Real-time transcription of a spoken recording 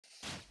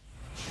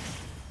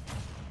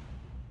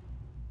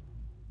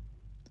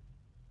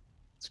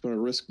going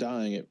to risk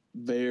dying at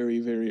very,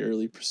 very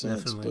early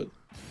percents. Definitely.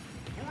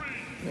 But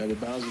yeah, the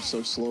Bowser's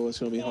so slow, it's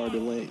going to be hard to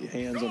lay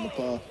hands on the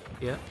Puff.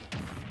 Yeah.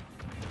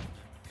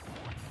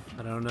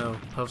 I don't know.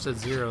 Puff's at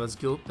 0. That's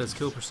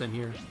kill percent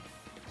here.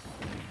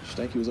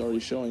 Shtanky was already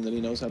showing that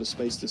he knows how to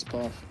space this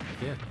Puff.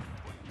 Yeah.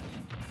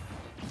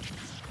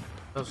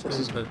 Puff's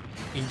good, but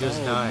he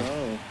just died.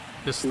 No.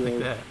 Just like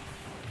that.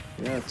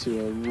 Yeah,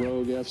 to a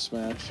rogue F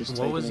smash. Just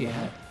What was he him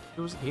at?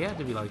 out. He had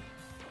to be like,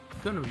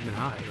 couldn't have been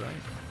high, right?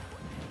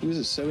 He was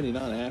at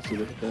 79 after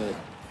the hit.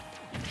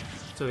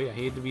 So yeah,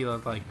 he had to be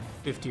like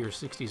 50 or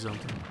 60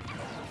 something.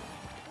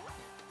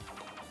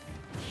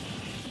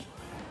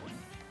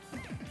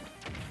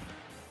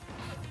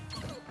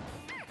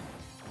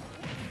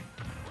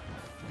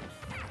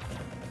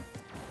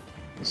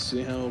 Let's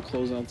see how he'll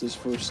close out this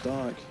first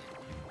stock.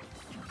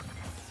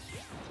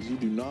 Because you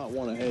do not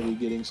want a heavy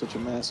getting such a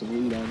massive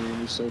lead on you when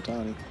you're so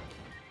tiny.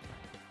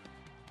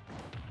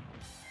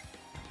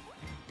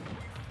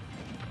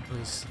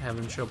 He's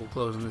having trouble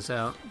closing this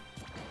out.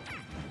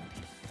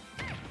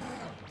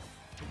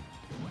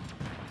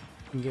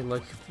 You can get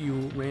like a few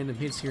random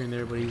hits here and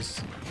there, but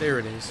there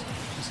it is.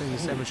 He's saying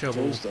he's having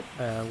trouble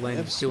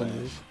landing kill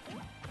move.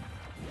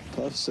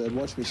 Puff said,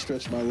 "Watch me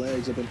stretch my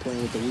legs. I've been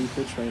playing with the Wii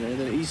Fit Trainer," and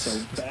then eats a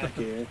back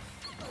air.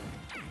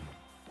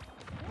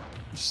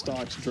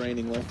 Stock's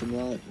draining left and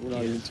right. We're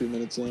not even 2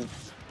 minutes in.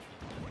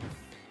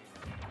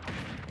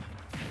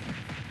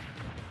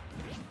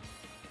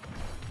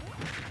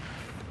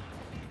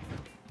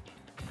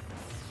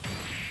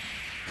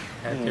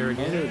 Back there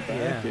again.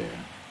 Back air.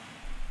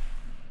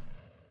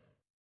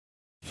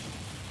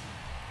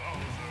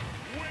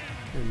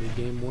 And the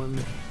game 1-2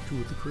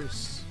 with the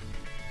Chris.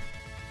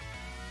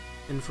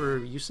 And for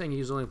you saying he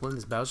was only playing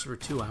this Bowser for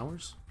 2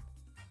 hours?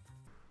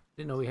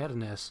 Didn't know he had a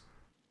Ness.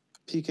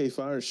 PK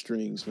Fire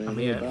strings, man. I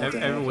mean, yeah,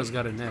 everyone's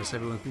got a Ness.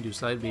 Everyone can do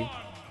side B.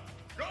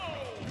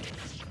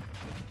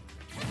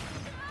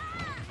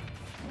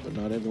 But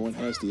not everyone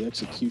has the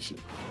execution.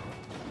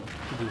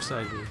 To do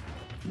side B.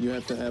 You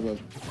have to have a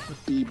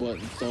B button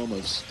thumb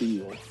of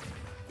steel.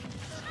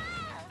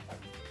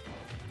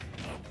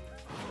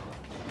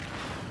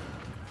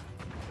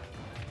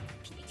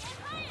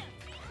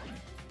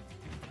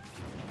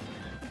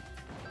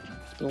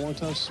 It's been a long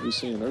time since we've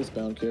seen an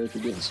Earthbound character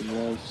getting some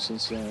love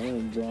since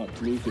Aaron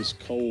dropped Lucas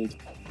cold.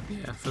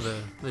 Yeah, for the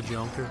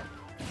Jonker.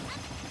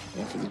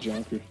 Yeah, for the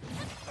Jonker.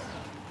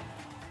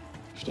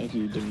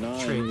 Shtanky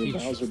denying the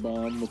Bowser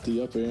bomb with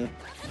the up air.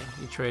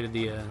 He traded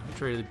the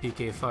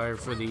PK Fire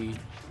for the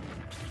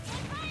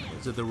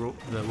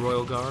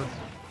Royal Guard,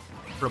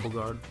 Rebel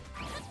Guard.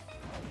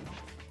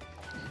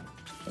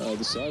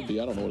 The side B,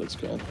 I don't know what it's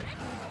called.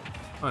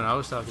 Oh, no, I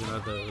was talking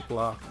about the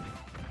block.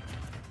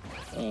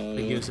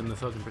 It gives him the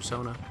fucking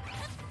persona.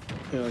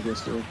 Yeah, I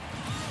guess so.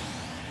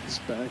 This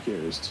back air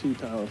is too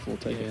powerful,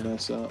 taking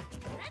Ness out.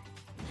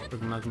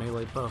 Looking like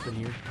melee Puff in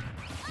here.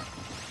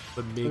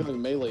 But big. Like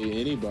melee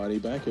anybody,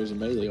 back airs and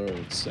melee are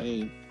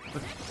insane.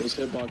 Those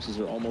hitboxes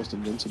are almost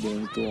invincible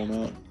when you throw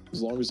them out.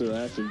 As long as they're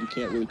active, you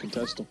can't really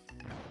contest them.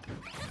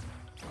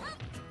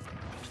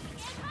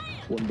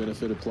 One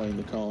benefit of playing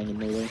the Kong in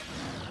melee.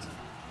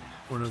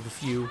 One of the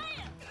few.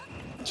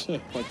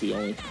 Like the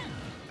only.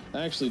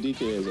 Actually,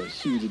 DK has a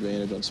huge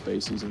advantage on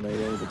spacies in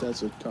melee, but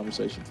that's a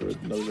conversation for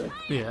another day.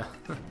 Yeah.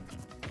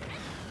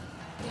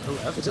 Oh,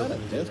 F is that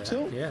an F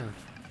tilt? Yeah.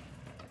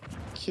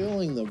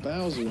 Killing the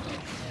Bowser.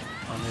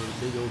 On a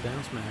big old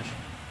down smash.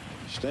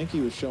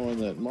 Shtanky was showing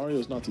that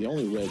Mario's not the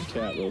only red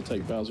cat that'll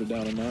take Bowser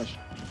down a notch.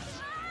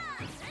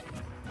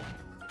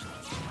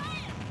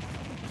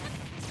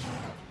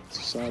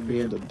 Side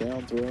B into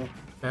down throw.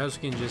 Bowser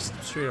can just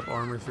straight up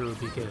armor through a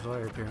PK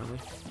Fire, apparently.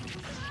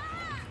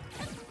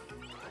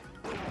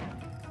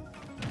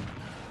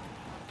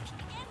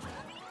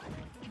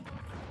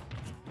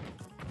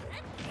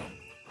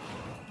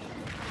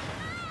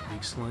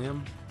 Big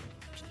slam.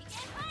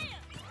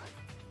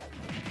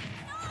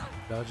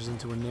 Dodges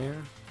into a nair.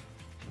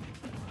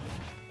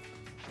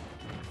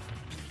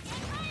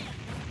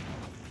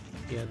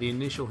 Yeah, the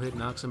initial hit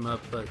knocks him up,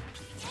 but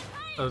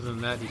other than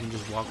that, he can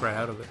just walk right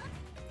out of it.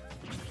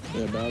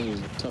 Yeah,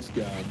 Bowser's a tough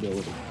guy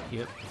ability.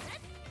 Yep.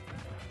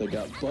 They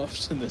got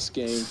buffed in this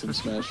game from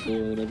Smash 4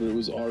 whenever it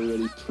was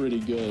already pretty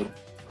good.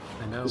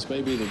 I know. This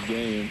may be the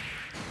game.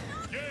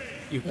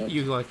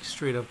 You like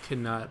straight up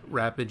cannot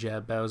rapid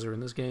jab Bowser in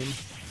this game.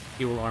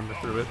 He will armor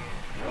through it.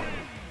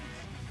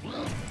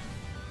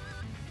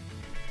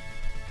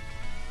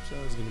 So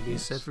it's going to be a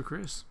set for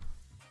Chris.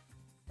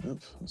 Yep,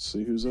 let's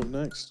see who's up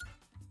next.